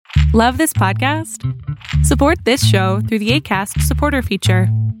Love this podcast? Support this show through the Acast supporter feature.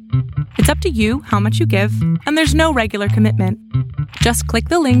 It's up to you how much you give, and there's no regular commitment. Just click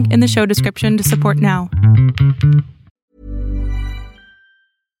the link in the show description to support now.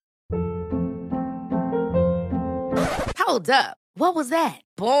 Hold up. What was that?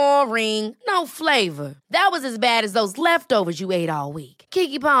 Boring. No flavor. That was as bad as those leftovers you ate all week.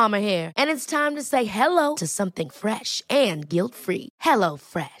 Keke Palmer here, and it's time to say hello to something fresh and guilt-free. Hello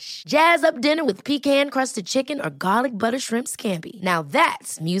Fresh. Jazz up dinner with pecan-crusted chicken or garlic butter shrimp scampi. Now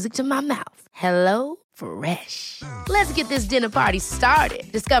that's music to my mouth. Hello Fresh. Let's get this dinner party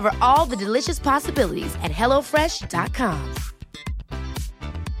started. Discover all the delicious possibilities at hellofresh.com.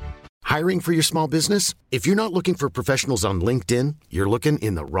 Hiring for your small business? If you're not looking for professionals on LinkedIn, you're looking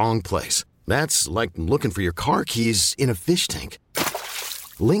in the wrong place. That's like looking for your car keys in a fish tank.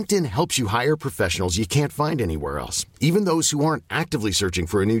 LinkedIn helps you hire professionals you can't find anywhere else, even those who aren't actively searching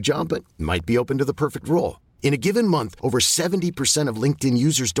for a new job but might be open to the perfect role. In a given month, over 70% of LinkedIn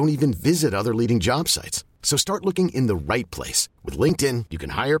users don't even visit other leading job sites. So start looking in the right place. With LinkedIn, you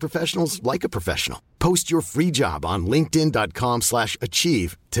can hire professionals like a professional. Post your free job on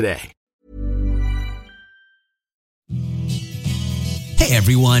linkedin.com/achieve today. Hey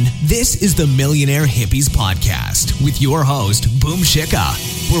everyone, this is the Millionaire Hippies Podcast with your host, Boom Shikha,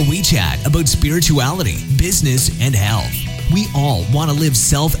 where we chat about spirituality, business, and health. We all want to live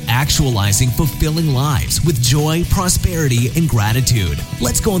self-actualizing, fulfilling lives with joy, prosperity, and gratitude.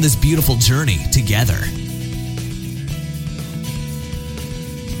 Let's go on this beautiful journey together.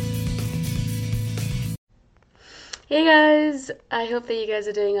 Hey guys, I hope that you guys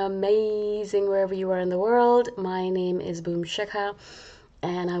are doing amazing wherever you are in the world. My name is Boom Shikha,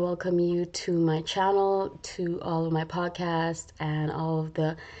 and I welcome you to my channel, to all of my podcasts, and all of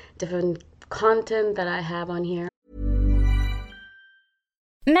the different content that I have on here.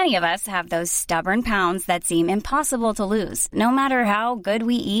 Many of us have those stubborn pounds that seem impossible to lose, no matter how good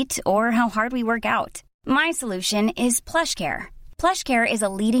we eat or how hard we work out. My solution is PlushCare. PlushCare is a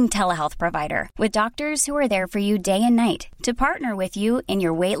leading telehealth provider with doctors who are there for you day and night to partner with you in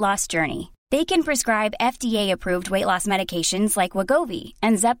your weight loss journey. They can prescribe FDA-approved weight loss medications like Wegovy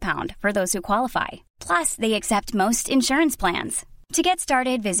and Zepbound for those who qualify. Plus, they accept most insurance plans. To get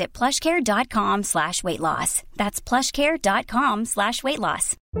started, visit plushcare.com/weightloss. That's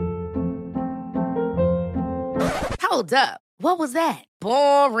plushcare.com/weightloss. Hold up. What was that?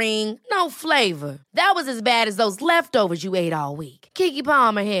 Boring. No flavor. That was as bad as those leftovers you ate all week. Keke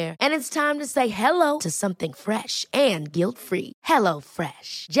Palmer here, and it's time to say hello to something fresh and guilt-free. Hello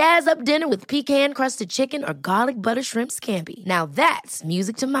Fresh. Jazz up dinner with pecan-crusted chicken or garlic butter shrimp scampi. Now that's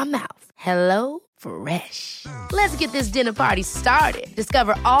music to my mouth. Hello Fresh. Let's get this dinner party started.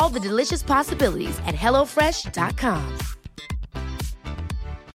 Discover all the delicious possibilities at hellofresh.com.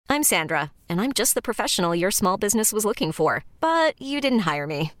 I'm Sandra, and I'm just the professional your small business was looking for. But you didn't hire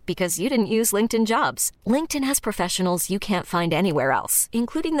me because you didn't use LinkedIn Jobs. LinkedIn has professionals you can't find anywhere else,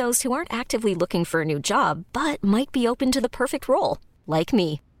 including those who aren't actively looking for a new job, but might be open to the perfect role, like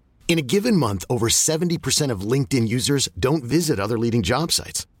me. In a given month, over 70% of LinkedIn users don't visit other leading job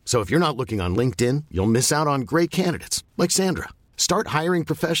sites. So if you're not looking on LinkedIn, you'll miss out on great candidates like Sandra. Start hiring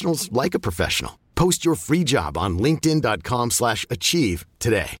professionals like a professional. Post your free job on linkedin.com/achieve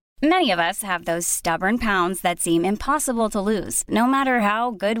today. Many of us have those stubborn pounds that seem impossible to lose, no matter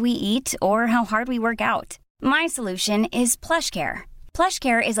how good we eat or how hard we work out. My solution is PlushCare.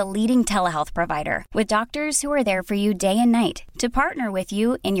 PlushCare is a leading telehealth provider with doctors who are there for you day and night to partner with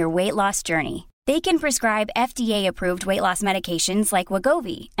you in your weight loss journey. They can prescribe FDA-approved weight loss medications like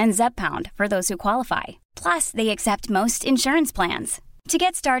Wegovy and Zepbound for those who qualify. Plus, they accept most insurance plans. To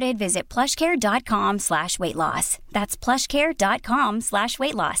get started, visit plushcare.com/weightloss. That's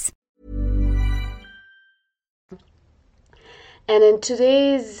plushcare.com/weightloss. And in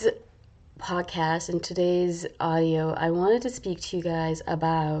today's podcast, in today's audio, I wanted to speak to you guys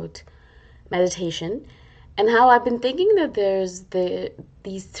about meditation and how I've been thinking that there's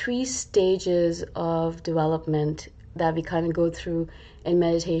these 3 stages of development that we kind of go through in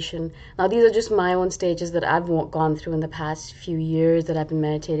meditation. Now, these are just my own stages that I've gone through in the past few years that I've been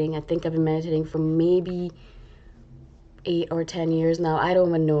meditating. I think I've been meditating for maybe 8 or 10 years now. I don't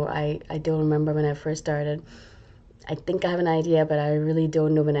even know. I don't remember when I first started. I think I have an idea, but I really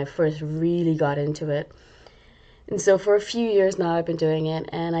don't know when I first really got into it. And so for a few years now, I've been doing it.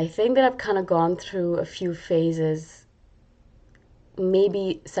 And I think that I've kind of gone through a few phases,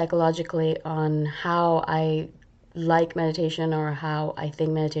 maybe psychologically, on how I like meditation or how I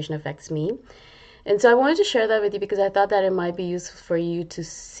think meditation affects me. And so I wanted to share that with you because I thought that it might be useful for you to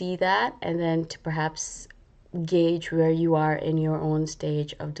see that and then to perhaps gauge where you are in your own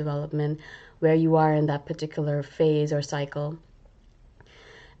stage of development, where you are in that particular phase or cycle.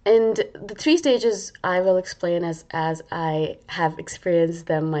 And the 3 stages I will explain as I have experienced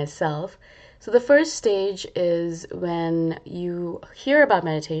them myself. So the first stage is when you hear about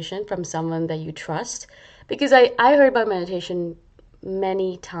meditation from someone that you trust, because I heard about meditation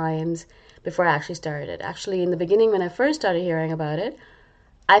many times before I actually started it. Actually, in the beginning, when I first started hearing about it,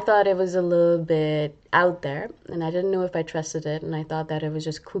 I thought it was a little bit out there, and I didn't know if I trusted it, and I thought that it was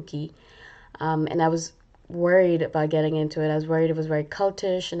just kooky. And I was worried about getting into it. I was worried it was very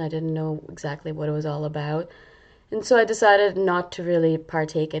cultish, and I didn't know exactly what it was all about. And so I decided not to really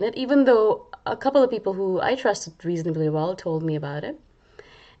partake in it, even though a couple of people who I trusted reasonably well told me about it.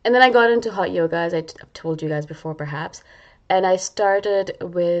 And then I got into hot yoga, as I've told you guys before perhaps, and I started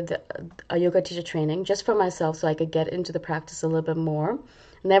with a yoga teacher training just for myself so I could get into the practice a little bit more,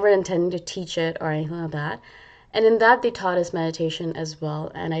 never intending to teach it or anything like that. And in that, they taught us meditation as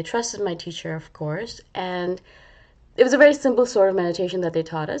well. And I trusted my teacher, of course. And it was a very simple sort of meditation that they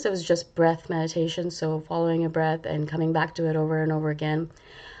taught us. It was just breath meditation, so following a breath and coming back to it over and over again.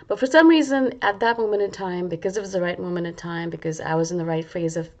 But for some reason, at that moment in time, because it was the right moment in time, because I was in the right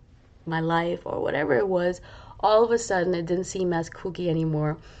phase of my life or whatever it was, all of a sudden it didn't seem as kooky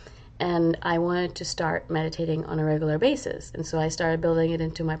anymore. And I wanted to start meditating on a regular basis. And so I started building it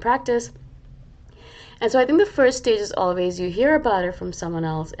into my practice. And so I think the first stage is always you hear about it from someone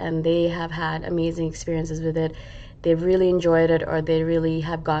else and they have had amazing experiences with it. They've really enjoyed it, or they really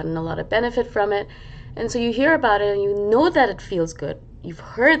have gotten a lot of benefit from it. And so you hear about it and you know that it feels good. You've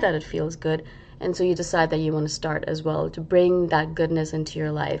heard that it feels good. And so you decide that you want to start as well to bring that goodness into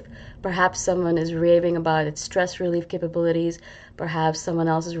your life. Perhaps someone is raving about its stress relief capabilities. Perhaps someone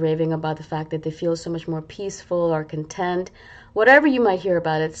else is raving about the fact that they feel so much more peaceful or content. Whatever you might hear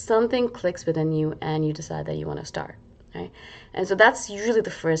about it, something clicks within you and you decide that you want to start. Right? And so that's usually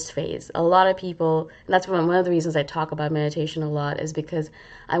the first phase. A lot of people, and that's one of the reasons I talk about meditation a lot, is because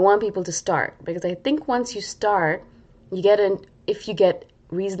I want people to start. Because I think once you start, if you get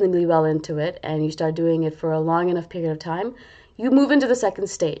reasonably well into it and you start doing it for a long enough period of time, you move into the second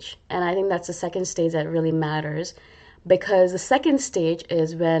stage. And I think that's the second stage that really matters, because the second stage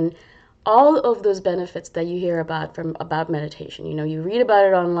is when all of those benefits that you hear about meditation, you read about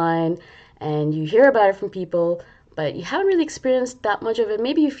it online and you hear about it from people, but you haven't really experienced that much of it.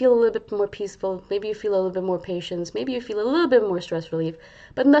 Maybe you feel a little bit more peaceful, maybe you feel a little bit more patience, maybe you feel a little bit more stress relief,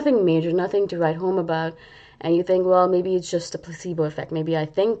 but nothing major, nothing to write home about. And you think, well, maybe it's just a placebo effect. Maybe I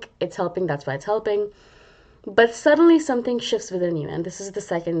think it's helping, that's why it's helping. But suddenly something shifts within you. And this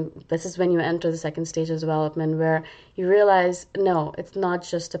is when you enter the second stage of development, where you realize, no, it's not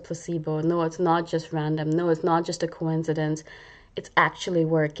just a placebo. No, it's not just random. No, it's not just a coincidence. It's actually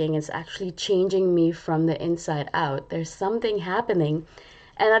working. It's actually changing me from the inside out. There's something happening.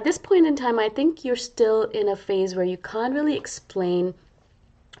 And at this point in time, I think you're still in a phase where you can't really explain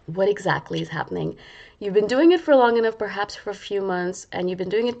what exactly is happening. You've been doing it for long enough, perhaps for a few months, and you've been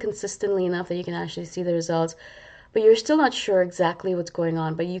doing it consistently enough that you can actually see the results, but you're still not sure exactly what's going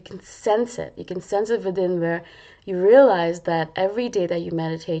on, but you can sense it. You can sense it within, where you realize that every day that you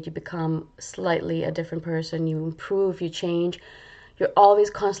meditate, you become slightly a different person. You improve, you change. You're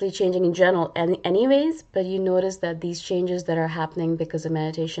always constantly changing in general anyways, but you notice that these changes that are happening because of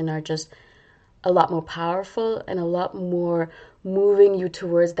meditation are just a lot more powerful and a lot more moving you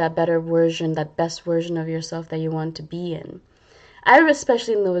towards that better version, that best version of yourself that you want to be in. I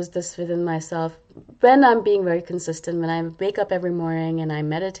especially notice this within myself when I'm being very consistent, when I wake up every morning and I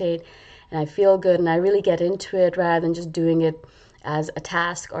meditate and I feel good and I really get into it rather than just doing it as a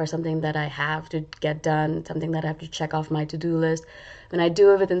task or something that I have to get done, something that I have to check off my to-do list. When I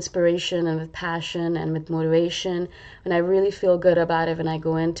do it with inspiration and with passion and with motivation, when I really feel good about it, when I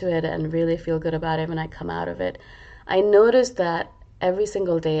go into it and really feel good about it when I come out of it, I notice that every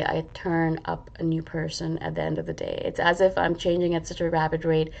single day I turn up a new person at the end of the day. It's as if I'm changing at such a rapid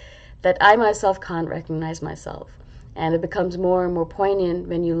rate that I myself can't recognize myself. And it becomes more and more poignant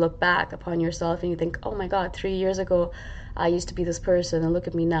when you look back upon yourself and you think, oh my God, 3 years ago, I used to be this person and look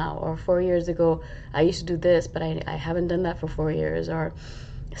at me now. Or 4 years ago, I used to do this, but I haven't done that for 4 years. Or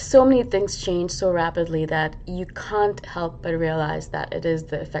so many things change so rapidly that you can't help but realize that it is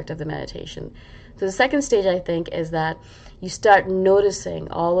the effect of the meditation. So the second stage, I think, is that you start noticing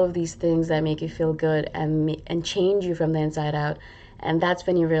all of these things that make you feel good and change you from the inside out. And that's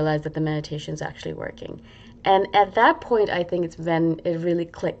when you realize that the meditation is actually working. And at that point, I think it's when it really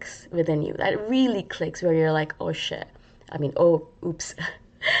clicks within you. That really clicks, where you're like, oh shit. Oops.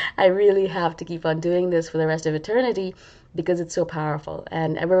 I really have to keep on doing this for the rest of eternity because it's so powerful.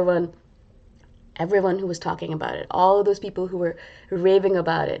 And everyone everyone who was talking about it, all of those people who were raving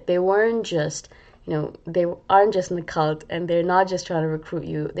about it, they weren't just, they aren't just in the cult, and they're not just trying to recruit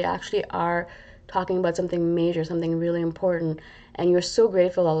you. They actually are talking about something major, something really important, and you're so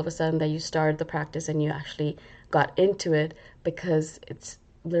grateful all of a sudden that you started the practice and you actually got into it, because it's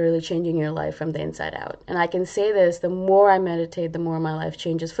literally changing your life from the inside out. And I can say this, the more I meditate, the more my life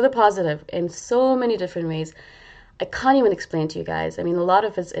changes for the positive in so many different ways. I can't even explain to you guys. I mean, a lot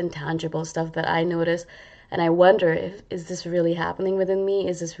of it's intangible stuff that I notice, and I wonder, is this really happening within me?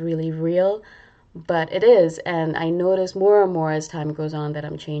 Is this really real? But it is, and I notice more and more as time goes on that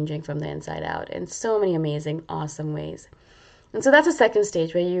I'm changing from the inside out in so many amazing, awesome ways. And so that's the second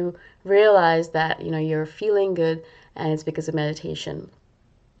stage, where you realize that, you're feeling good, and it's because of meditation.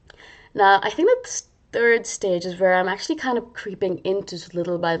 Now, I think that the third stage is where I'm actually kind of creeping into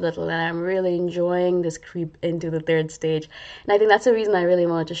little by little, and I'm really enjoying this creep into the third stage. And I think that's the reason I really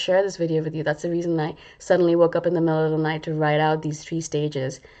wanted to share this video with you. That's the reason I suddenly woke up in the middle of the night to write out these 3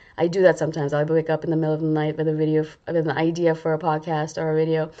 stages. I do that sometimes. I'll wake up in the middle of the night with with an idea for a podcast or a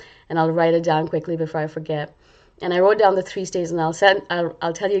video, and I'll write it down quickly before I forget. And I wrote down the 3 stages, and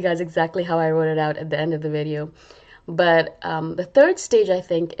I'll tell you guys exactly how I wrote it out at the end of the video. But the third stage, I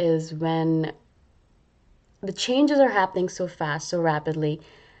think, is when the changes are happening so fast, so rapidly,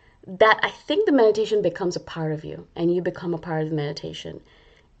 that I think the meditation becomes a part of you, and you become a part of the meditation.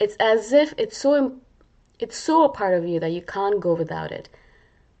 It's as if it's so a part of you that you can't go without it.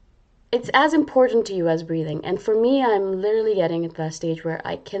 It's as important to you as breathing. And for me, I'm literally getting at that stage where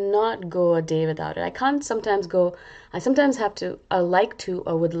I cannot go a day without it. I sometimes have to, I like to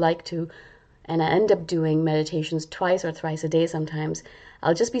or would like to, and I end up doing meditations twice or thrice a day sometimes.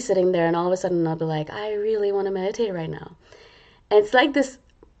 I'll just be sitting there, and all of a sudden I'll be like, I really want to meditate right now. And it's like this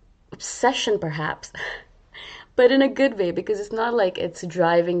obsession, perhaps, but in a good way, because it's not like it's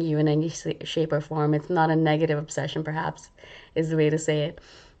driving you in any shape or form. It's not a negative obsession, perhaps, is the way to say it.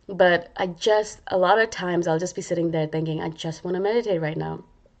 But a lot of times I'll just be sitting there thinking, I just want to meditate right now.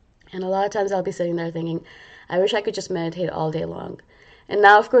 And a lot of times I'll be sitting there thinking, I wish I could just meditate all day long. And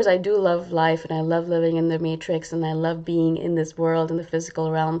now, of course, I do love life, and I love living in the matrix, and I love being in this world, in the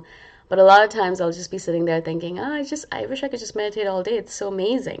physical realm. But a lot of times I'll just be sitting there thinking, I wish I could just meditate all day. It's so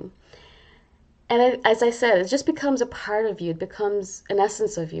amazing. And as I said, it just becomes a part of you. It becomes an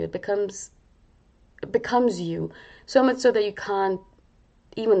essence of you. It becomes you. So much so that you can't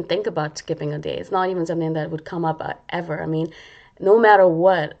even think about skipping a day. It's not even something that would come up ever. I mean, no matter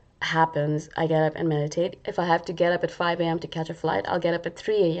what happens, I get up and meditate. If I have to get up at 5 a.m. to catch a flight, I'll get up at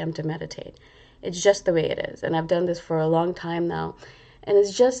 3 a.m. to meditate. It's just the way it is. And I've done this for a long time now. And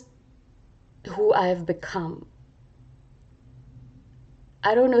it's just who I've become.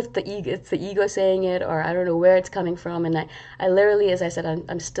 I don't know if it's the ego saying it, or I don't know where it's coming from. And I literally, as I said,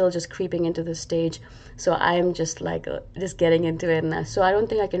 I'm still just creeping into this stage. So I'm just just getting into it. And so I don't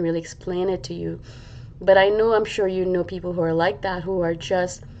think I can really explain it to you. But I'm sure you know people who are like that, who are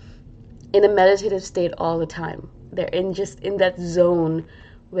just in a meditative state all the time. They're in that zone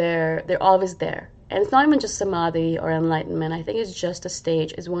where they're always there. And it's not even just samadhi or enlightenment. I think it's just a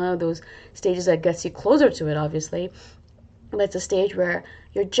stage. It's one of those stages that gets you closer to it, obviously. But it's a stage where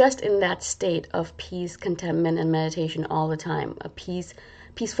you're just in that state of peace, contentment, and meditation all the time. A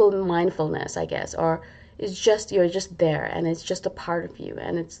peaceful mindfulness, I guess. Or you're just there, and it's just a part of you.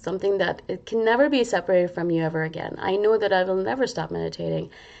 And it's something that it can never be separated from you ever again. I know that I will never stop meditating.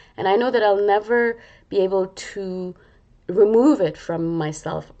 And I know that I'll never be able to remove it from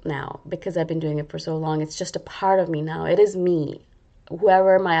myself now, because I've been doing it for so long. It's just a part of me now. It is me.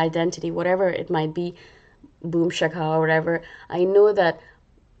 Whoever my identity, whatever it might be, Boom Shikha or whatever, I know that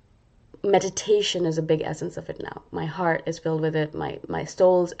meditation is a big essence of it now. My heart is filled with it. My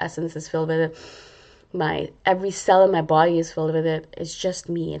soul's essence is filled with it. Every cell in my body is filled with it. It's just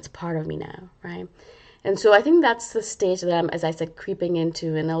me. It's part of me now, right? And so I think that's the stage that I'm, as I said, creeping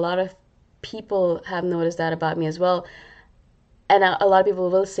into. And a lot of people have noticed that about me as well. And a lot of people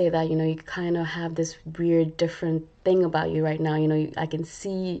will say that, you kind of have this weird, different thing about you right now. I can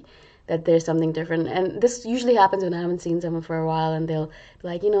see that there's something different. And this usually happens when I haven't seen someone for a while, and they'll be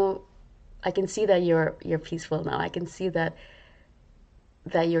like, I can see that you're peaceful now. I can see that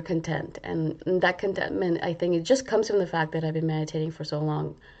you're content. And that contentment, I think it just comes from the fact that I've been meditating for so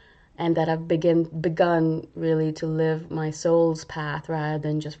long. And that I've begun really to live my soul's path rather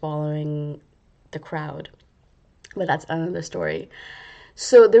than just following the crowd. But that's another story.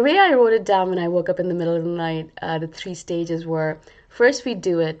 So the way I wrote it down when I woke up in the middle of the night, the 3 stages were, first we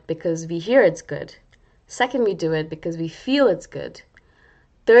do it because we hear it's good. Second, we do it because we feel it's good.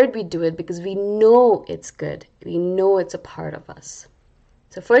 Third, we do it because we know it's good. We know it's a part of us.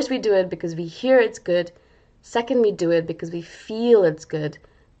 So first we do it because we hear it's good. Second, we do it because we feel it's good.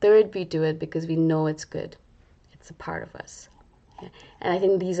 Third, we do it because we know it's good. It's a part of us. And I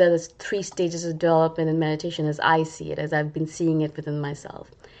think these are the 3 stages of development in meditation as I see it, as I've been seeing it within myself.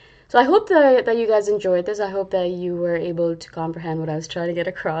 So I hope that you guys enjoyed this. I hope that you were able to comprehend what I was trying to get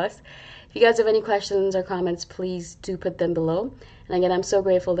across. If you guys have any questions or comments, please do put them below. And again, I'm so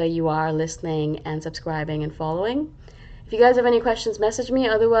grateful that you are listening and subscribing and following. If you guys have any questions, message me.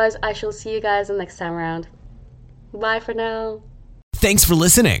 Otherwise, I shall see you guys the next time around. Bye for now. Thanks for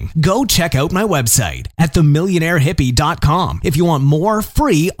listening. Go check out my website at themillionairehippie.com if you want more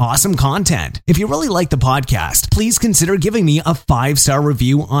free, awesome content. If you really like the podcast, please consider giving me a 5-star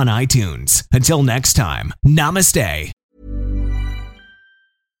review on iTunes. Until next time, namaste.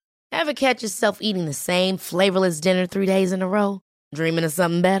 Ever catch yourself eating the same flavorless dinner 3 days in a row? Dreaming of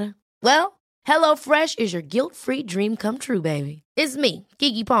something better? Well, HelloFresh is your guilt-free dream come true, baby. It's me,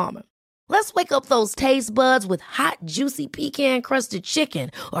 Keke Palmer. Let's wake up those taste buds with hot, juicy pecan-crusted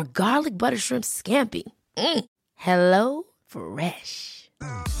chicken or garlic butter shrimp scampi. Hello Fresh.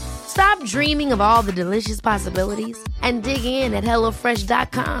 Stop dreaming of all the delicious possibilities and dig in at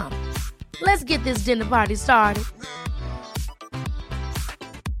HelloFresh.com. Let's get this dinner party started.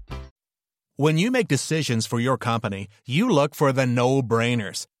 When you make decisions for your company, you look for the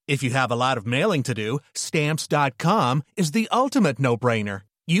no-brainers. If you have a lot of mailing to do, Stamps.com is the ultimate no-brainer.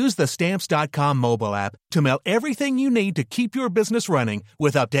 Use the Stamps.com mobile app to mail everything you need to keep your business running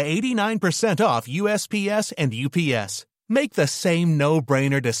with up to 89% off USPS and UPS. Make the same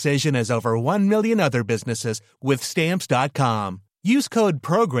no-brainer decision as over 1 million other businesses with Stamps.com. Use code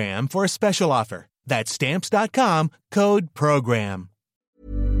PROGRAM for a special offer. That's Stamps.com, code PROGRAM.